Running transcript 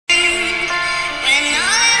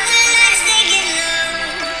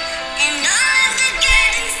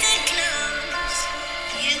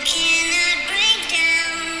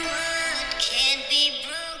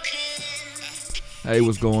Hey,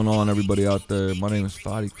 what's going on, everybody out there? My name is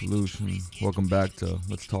Fadi Kalush, and welcome back to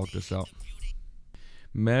Let's Talk This Out.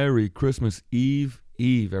 Merry Christmas Eve,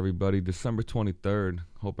 everybody. December 23rd.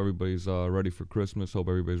 Hope everybody's ready for Christmas. Hope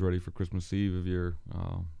everybody's ready for Christmas Eve if you're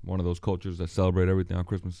one of those cultures that celebrate everything on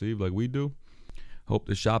Christmas Eve like we do. Hope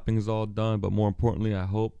the shopping is all done, but more importantly, I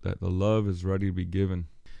hope that the love is ready to be given.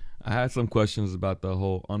 I had some questions about the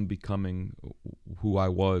whole unbecoming who I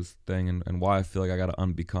was thing and why I feel like I got to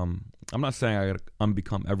unbecome. I'm not saying I got to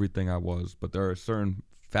unbecome everything I was, but there are certain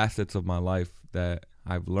facets of my life that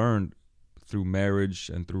I've learned through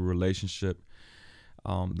marriage and through relationship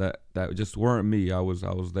that just weren't me. I was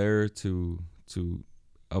there to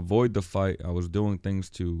avoid the fight. I was doing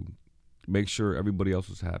things to make sure everybody else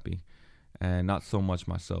was happy and not so much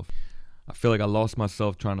myself. I feel like I lost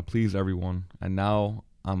myself trying to please everyone, and now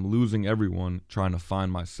I'm losing everyone trying to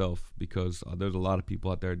find myself because there's a lot of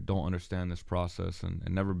people out there that don't understand this process and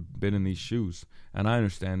never been in these shoes. And I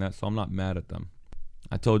understand that, so I'm not mad at them.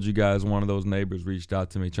 I told you guys one of those neighbors reached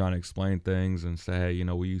out to me trying to explain things and say, hey,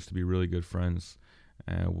 we used to be really good friends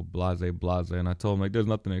and blase. And I told him, like, there's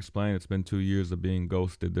nothing to explain. It's been 2 years of being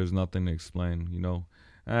ghosted. There's nothing to explain.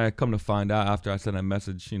 Come to find out after I sent a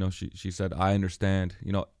message, she said, I understand.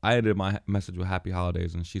 I ended my message with happy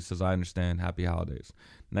holidays, and she says, I understand, happy holidays.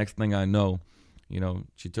 Next thing I know,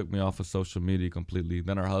 she took me off of social media completely.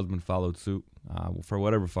 Then her husband followed suit for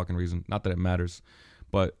whatever fucking reason. Not that it matters,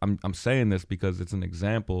 but I'm saying this because it's an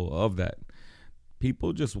example of that.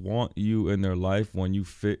 People just want you in their life when you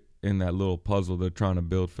fit in that little puzzle they're trying to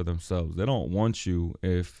build for themselves. They don't want you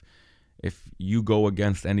if you go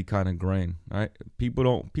against any kind of grain, right? People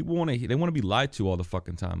want to be lied to all the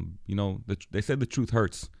fucking time. They said the truth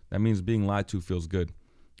hurts. That means being lied to feels good.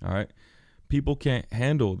 All right. People can't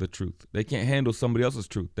handle the truth. They can't handle somebody else's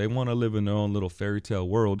truth. They want to live in their own little fairy tale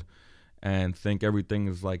world and think everything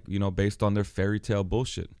is like, based on their fairy tale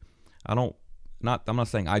bullshit. I'm not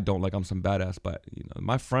saying I don't, like I'm some badass, but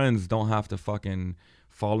my friends don't have to fucking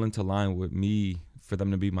fall into line with me for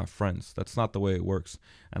them to be my friends. That's not the way it works.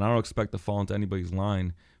 And I don't expect to fall into anybody's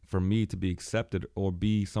line for me to be accepted or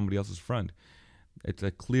be somebody else's friend. It's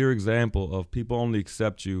a clear example of people only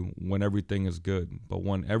accept you when everything is good. But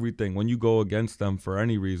when you go against them for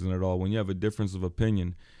any reason at all, when you have a difference of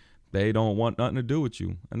opinion, they don't want nothing to do with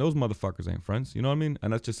you. And those motherfuckers ain't friends. You know what I mean?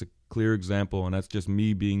 And that's just a clear example. And that's just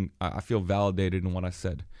me I feel validated in what I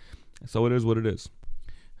said. So it is what it is.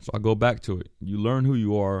 So I go back to it. You learn who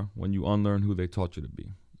you are when you unlearn who they taught you to be.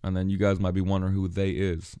 And then you guys might be wondering who they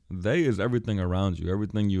is. They is everything around you,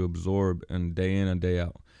 everything you absorb and day in and day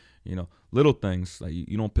out. Little things that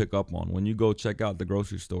you don't pick up on. When you go check out the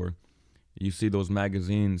grocery store, you see those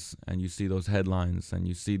magazines and you see those headlines and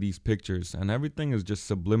you see these pictures and everything is just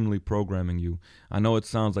subliminally programming you. I know it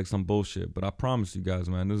sounds like some bullshit, but I promise you guys,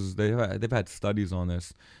 man, they've had studies on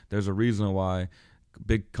this. There's a reason why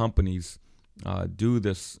big companies do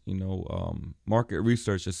this, market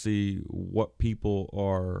research to see what people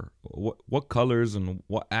are, what colors and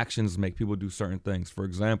what actions make people do certain things. For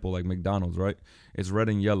example, like McDonald's, right? It's red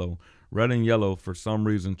and yellow. Red and yellow, for some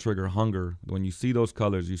reason, trigger hunger. When you see those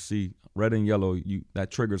colors, you see red and yellow,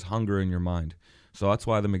 that triggers hunger in your mind. So that's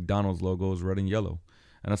why the McDonald's logo is red and yellow.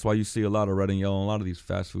 And that's why you see a lot of red and yellow in a lot of these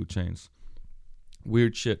fast food chains.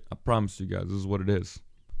 Weird shit. I promise you guys, this is what it is.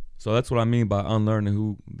 So that's what I mean by unlearning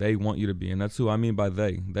who they want you to be. And that's who I mean by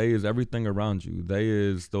they. They is everything around you. They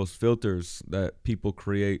is those filters that people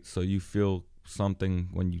create so you feel something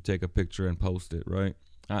when you take a picture and post it, right?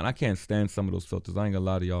 And I can't stand some of those filters. I ain't gonna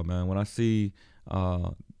lie to y'all, man. When I see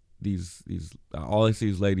these all I see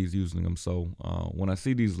is ladies using them. So when I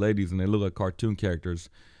see these ladies and they look like cartoon characters,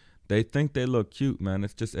 they think they look cute, man.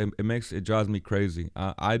 It's just it drives me crazy.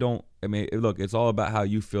 Look, it's all about how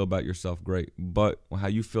you feel about yourself, great, but how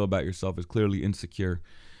you feel about yourself is clearly insecure,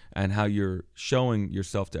 and how you're showing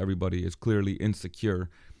yourself to everybody is clearly insecure,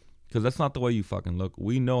 because that's not the way you fucking look.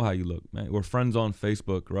 We know how you look, man. We're friends on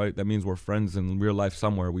Facebook, right? That means we're friends in real life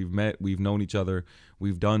somewhere. We've met, we've known each other,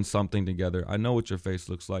 we've done something together. I know what your face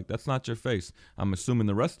looks like. That's not your face. I'm assuming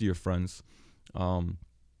the rest of your friends,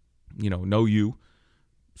 know you.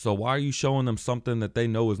 So why are you showing them something that they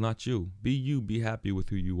know is not you? Be you, be happy with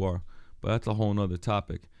who you are. But that's a whole nother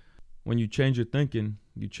topic. When you change your thinking,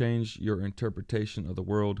 you change your interpretation of the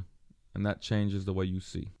world, and that changes the way you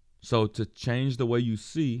see. So to change the way you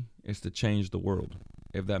see is to change the world,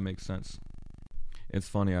 if that makes sense. It's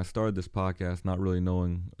funny, I started this podcast not really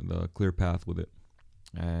knowing the clear path with it.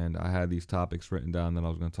 And I had these topics written down that I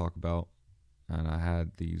was going to talk about. And I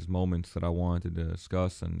had these moments that I wanted to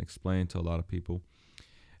discuss and explain to a lot of people.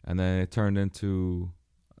 And then it turned into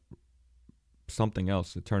something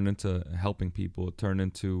else. It turned into helping people. It turned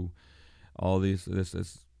into all this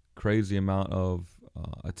crazy amount of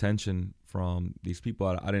attention from these people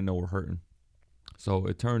I didn't know were hurting. So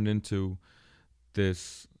it turned into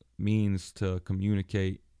this means to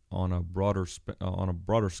communicate on a broader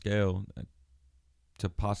scale, to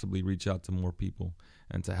possibly reach out to more people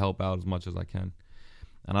and to help out as much as I can.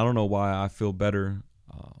 And I don't know why I feel better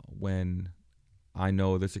when I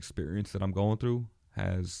know this experience that I'm going through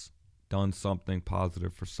has done something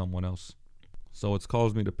positive for someone else. So it's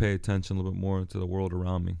caused me to pay attention a little bit more to the world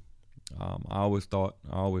around me. I've always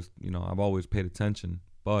paid attention,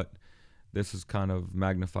 but this has kind of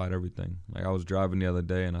magnified everything. Like, I was driving the other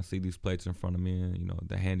day and I see these plates in front of me, and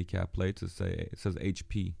the handicap plates. It says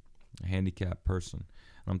HP, a handicapped person.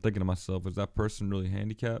 And I'm thinking to myself, is that person really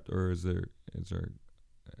handicapped, or is there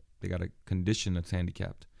they got a condition that's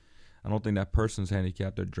handicapped? I don't think that person's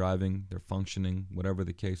handicapped. They're driving, they're functioning, whatever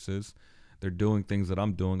the case is. They're doing things that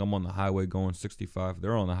I'm doing. I'm on the highway going 65.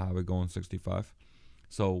 They're on the highway going 65.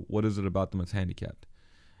 So what is it about them that's handicapped?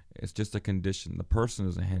 It's just a condition. The person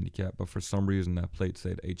isn't handicapped, but for some reason that plate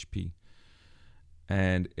said HP.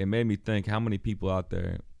 And it made me think, how many people out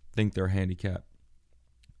there think they're handicapped,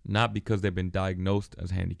 not because they've been diagnosed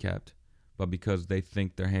as handicapped, but because they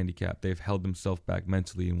think they're handicapped. They've held themselves back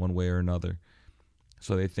mentally in one way or another,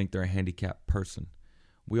 so they think they're a handicapped person.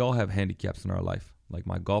 We all have handicaps in our life. Like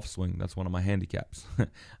my golf swing, that's one of my handicaps.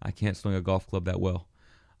 I can't swing a golf club that well.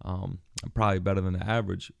 I'm probably better than the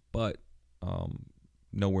average, but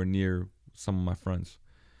nowhere near some of my friends.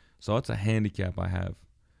 So it's a handicap I have.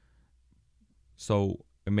 So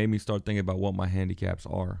it made me start thinking about what my handicaps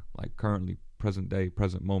are, like currently, present day,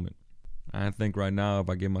 present moment. I think right now, if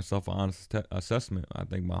I give myself an honest assessment, I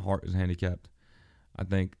think my heart is handicapped. I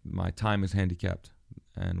think my time is handicapped.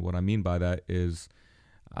 And what I mean by that is,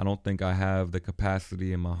 I don't think I have the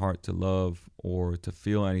capacity in my heart to love or to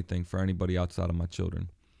feel anything for anybody outside of my children.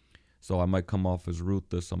 So I might come off as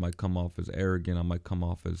ruthless, I might come off as arrogant, I might come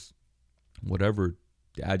off as whatever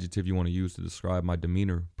adjective you want to use to describe my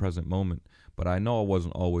demeanor, present moment. But I know I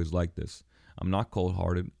wasn't always like this. I'm not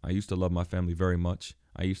cold-hearted. I used to love my family very much.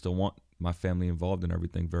 I used to want my family involved in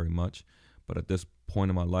everything very much. But at this point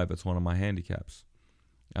in my life, it's one of my handicaps.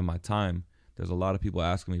 At my time, there's a lot of people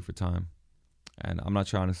asking me for time. And I'm not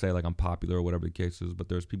trying to say like I'm popular or whatever the case is, but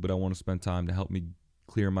there's people that want to spend time to help me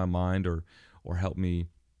clear my mind or help me,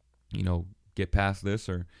 get past this,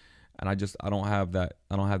 and I don't have that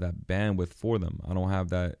bandwidth for them. I don't have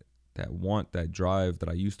that want, that drive that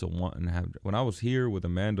I used to want and have. When I was here with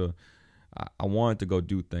Amanda, I wanted to go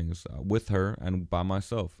do things with her and by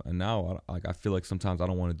myself. And now I feel like sometimes I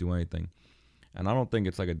don't want to do anything. And I don't think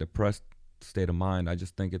it's like a depressed state of mind. I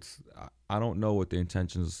just think I don't know what the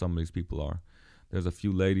intentions of some of these people are. There's a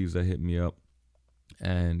few ladies that hit me up,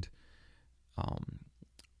 and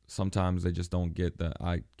sometimes they just don't get that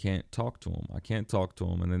I can't talk to them. I can't talk to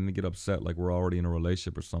them, and then they get upset like we're already in a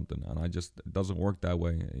relationship or something. And it doesn't work that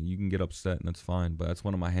way. You can get upset, and that's fine, but that's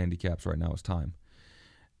one of my handicaps right now is time.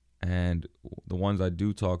 And the ones I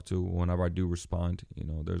do talk to, whenever I do respond,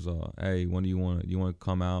 there's hey, when do you want to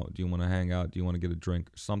come out? Do you want to hang out? Do you want to get a drink?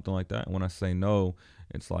 Something like that. And when I say no,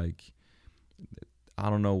 it's like, I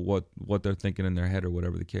don't know what they're thinking in their head or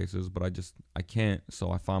whatever the case is, but I can't.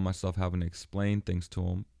 So I find myself having to explain things to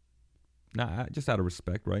them. Not just out of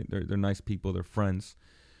respect, right? They're nice people, they're friends,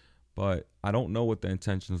 but I don't know what the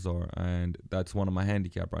intentions are, and that's one of my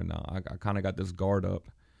handicap right now. I kind of got this guard up,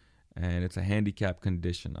 and it's a handicap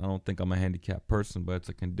condition. I don't think I'm a handicapped person, but it's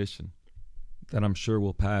a condition that I'm sure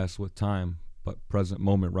will pass with time. But present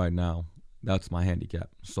moment right now, that's my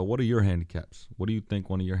handicap. So what are your handicaps? What do you think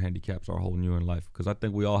one of your handicaps are holding you in life? Because I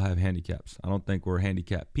think we all have handicaps. I don't think we're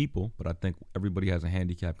handicapped people, but I think everybody has a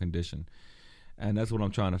handicap condition. And that's what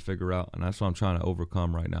I'm trying to figure out, and that's what I'm trying to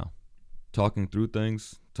overcome right now. Talking through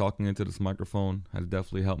things, talking into this microphone has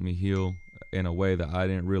definitely helped me heal in a way that I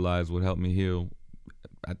didn't realize would help me heal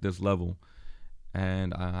at this level.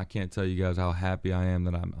 And I can't tell you guys how happy I am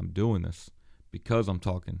that I'm doing this because I'm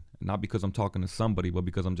talking. Not because I'm talking to somebody, but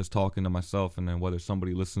because I'm just talking to myself, and then whether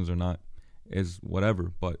somebody listens or not is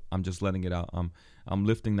whatever, but I'm just letting it out. I'm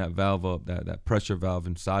lifting that valve up, that pressure valve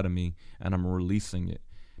inside of me, and I'm releasing it.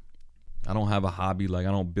 I don't have a hobby. Like,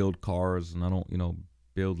 I don't build cars, and I don't,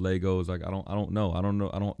 build Legos. Like, I don't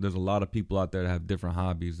know. There's a lot of people out there that have different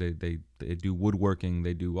hobbies. They do woodworking.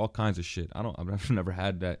 They do all kinds of shit. I've never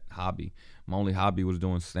had that hobby. My only hobby was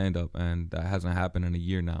doing stand-up, and that hasn't happened in a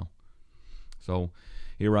year now. So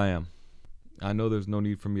here I am. I know there's no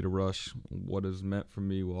need for me to rush. What is meant for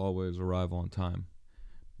me will always arrive on time.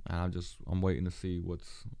 And I'm waiting to see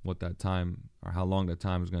what that time, or how long that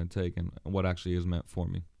time is going to take, and what actually is meant for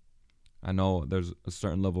me. I know there's a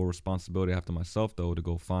certain level of responsibility I have to myself, though, to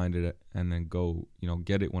go find it and then go,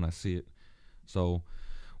 get it when I see it. So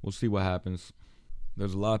we'll see what happens.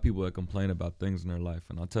 There's a lot of people that complain about things in their life.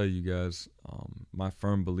 And I'll tell you guys, my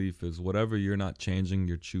firm belief is whatever you're not changing,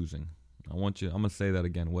 you're choosing. I'm going to say that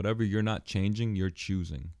again. Whatever you're not changing, you're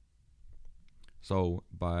choosing. So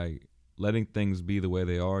by letting things be the way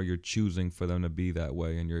they are, you're choosing for them to be that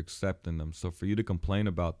way and you're accepting them. So for you to complain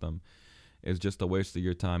about them is just a waste of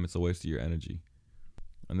your time. It's a waste of your energy.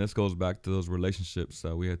 And this goes back to those relationships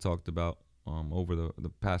that we had talked about over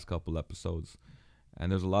the past couple episodes.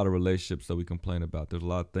 And there's a lot of relationships that we complain about. There's a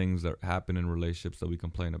lot of things that happen in relationships that we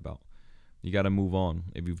complain about. You got to move on.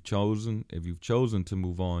 If you've chosen to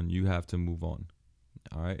move on, you have to move on.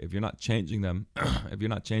 All right. If you're not changing them,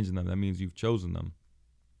 that means you've chosen them.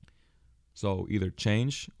 So either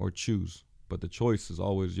change or choose, but the choice is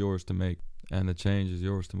always yours to make, and the change is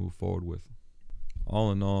yours to move forward with.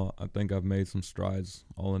 All in all, I think I've made some strides.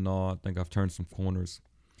 All in all, I think I've turned some corners.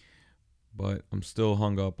 But I'm still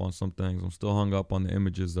hung up on some things. I'm still hung up on the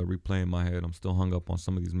images that replay in my head. I'm still hung up on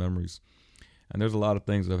some of these memories. And there's a lot of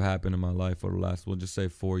things that have happened in my life over the last, we'll just say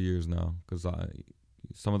 4 years now. Because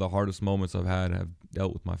some of the hardest moments I've had have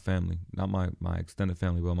dealt with my family. Not my extended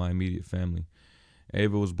family, but my immediate family.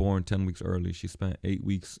 Ava was born 10 weeks early. She spent 8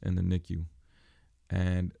 weeks in the NICU.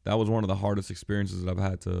 And that was one of the hardest experiences that I've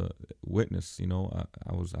had to witness.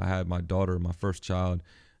 I had my daughter, my first child,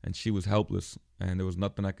 and she was helpless, and there was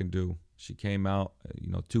nothing I could do. She came out,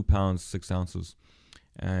 2 pounds, 6 ounces,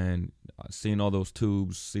 and seeing all those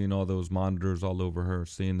tubes, seeing all those monitors all over her,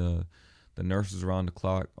 seeing the nurses around the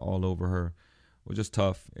clock all over her was just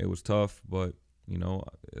tough. It was tough, but,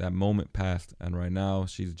 that moment passed, and right now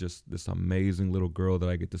she's just this amazing little girl that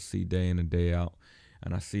I get to see day in and day out.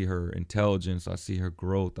 And I see her intelligence, I see her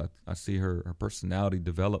growth, I see her personality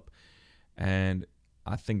develop. And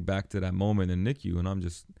I think back to that moment in NICU, and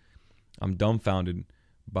I'm dumbfounded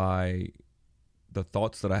by the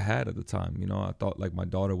thoughts that I had at the time. I thought like my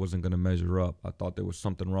daughter wasn't going to measure up. I thought there was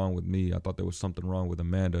something wrong with me. I thought there was something wrong with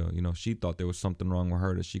Amanda. She thought there was something wrong with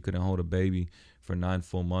her, that she couldn't hold a baby for 9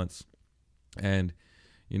 full months. And,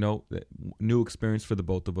 new experience for the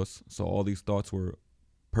both of us. So all these thoughts were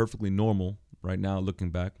perfectly normal right now,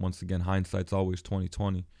 looking back. Once again, hindsight's always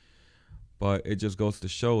 20/20. But it just goes to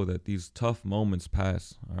show that these tough moments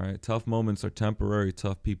pass. All right, tough moments are temporary.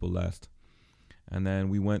 Tough people last. And then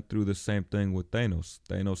we went through the same thing with Thanos.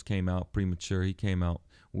 Thanos came out premature. He came out.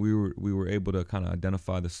 We were able to kind of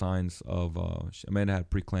identify the signs of Amanda had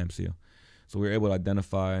preeclampsia, so we were able to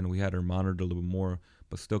identify, and we had her monitored a little bit more,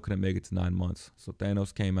 but still couldn't make it to 9 months. So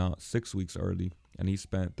Thanos came out 6 weeks early, and he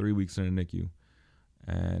spent 3 weeks in the NICU,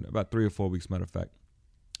 and about 3 or 4 weeks, matter of fact,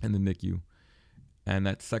 in the NICU. And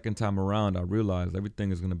that second time around, I realized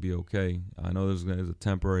everything is going to be okay. I know there's a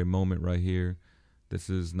temporary moment right here. This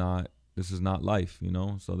is not life,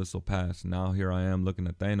 so this will pass. Now here I am looking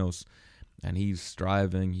at Thanos, and he's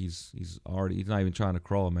striving. He's not even trying to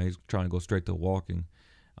crawl, man. He's trying to go straight to walking.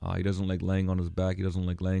 He doesn't like laying on his back. He doesn't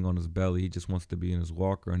like laying on his belly. He just wants to be in his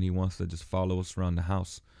walker, and he wants to just follow us around the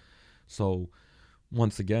house. So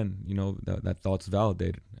once again, that thought's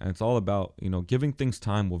validated. And it's all about, giving things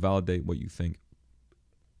time will validate what you think,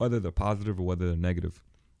 whether they're positive or whether they're negative.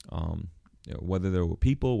 Whether they're with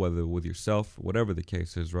people, whether they're with yourself, whatever the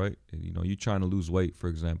case is, right? You trying to lose weight, for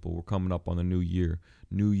example. We're coming up on the new year,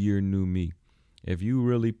 new me. If you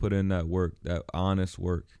really put in that work, that honest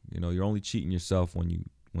work, you're only cheating yourself when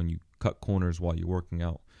you cut corners while you're working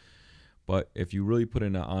out. But if you really put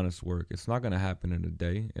in that honest work, it's not going to happen in a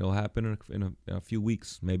day. It'll happen in a few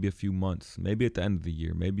weeks, maybe a few months, maybe at the end of the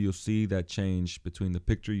year. Maybe you'll see that change between the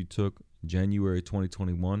picture you took January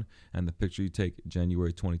 2021 and the picture you take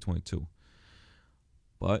January 2022.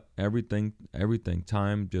 But everything,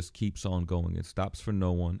 time just keeps on going. It stops for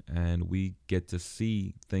no one, and we get to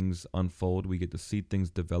see things unfold. We get to see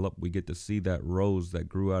things develop. We get to see that rose that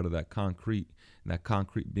grew out of that concrete, and that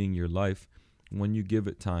concrete being your life, when you give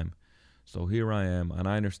it time. So here I am, and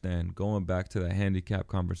I understand, going back to that handicap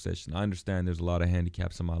conversation, I understand there's a lot of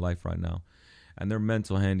handicaps in my life right now, and they're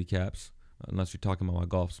mental handicaps, unless you're talking about my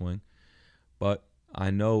golf swing. But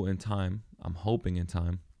I know in time, I'm hoping in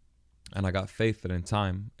time, and I got faith that in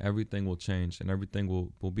time, everything will change and everything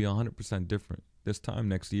will be 100% different. This time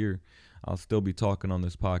next year, I'll still be talking on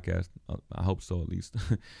this podcast. I hope so, at least.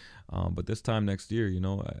 But this time next year,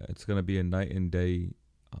 it's going to be a night and day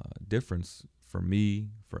difference for me,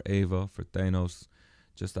 for Ava, for Thanos,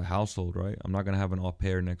 just a household, right? I'm not going to have an au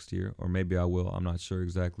pair next year, or maybe I will. I'm not sure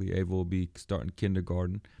exactly. Ava will be starting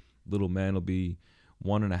kindergarten. Little man will be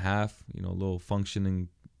 1.5, little functioning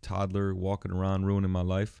toddler walking around ruining my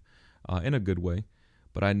life. In a good way.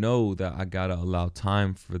 But I know that I gotta allow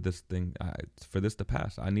time for this for this to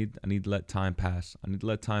pass. I need to let time pass. I need to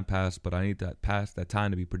let time pass, but I need that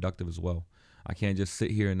time to be productive as well. I can't just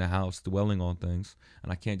sit here in the house dwelling on things,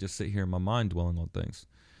 and I can't just sit here in my mind dwelling on things.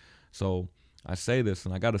 So I say this,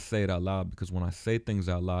 and I gotta say it out loud, because when I say things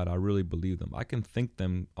out loud, I really believe them. I can think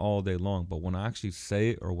them all day long, but when I actually say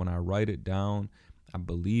it or when I write it down, I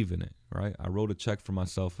believe in it, right? I wrote a check for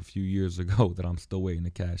myself a few years ago that I'm still waiting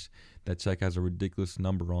to cash. That check has a ridiculous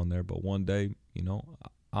number on there, but one day,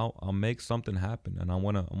 I'll make something happen, and I'm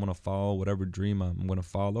gonna follow whatever dream I'm gonna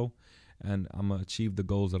follow, and I'm gonna achieve the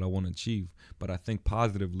goals that I want to achieve. But I think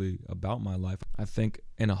positively about my life. I think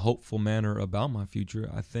in a hopeful manner about my future.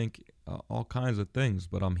 I think all kinds of things,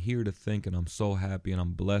 but I'm here to think, and I'm so happy, and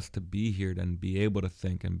I'm blessed to be here and be able to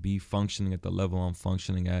think and be functioning at the level I'm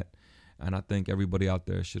functioning at. And I think everybody out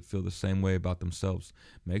there should feel the same way about themselves.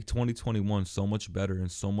 Make 2021 so much better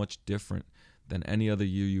and so much different than any other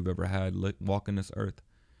year you've ever had walking this earth.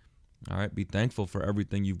 All right, be thankful for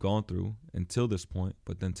everything you've gone through until this point,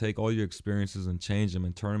 but then take all your experiences and change them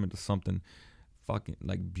and turn them into something fucking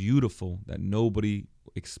like beautiful that nobody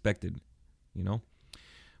expected, you know?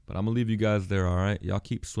 But I'm gonna leave you guys there, all right? Y'all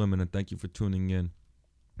keep swimming, and thank you for tuning in.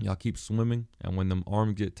 Y'all keep swimming, and when them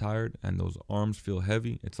arms get tired and those arms feel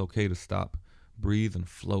heavy, it's okay to stop, breathe, and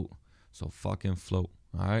float. So fucking float,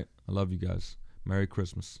 all right? I love you guys. Merry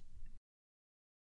Christmas.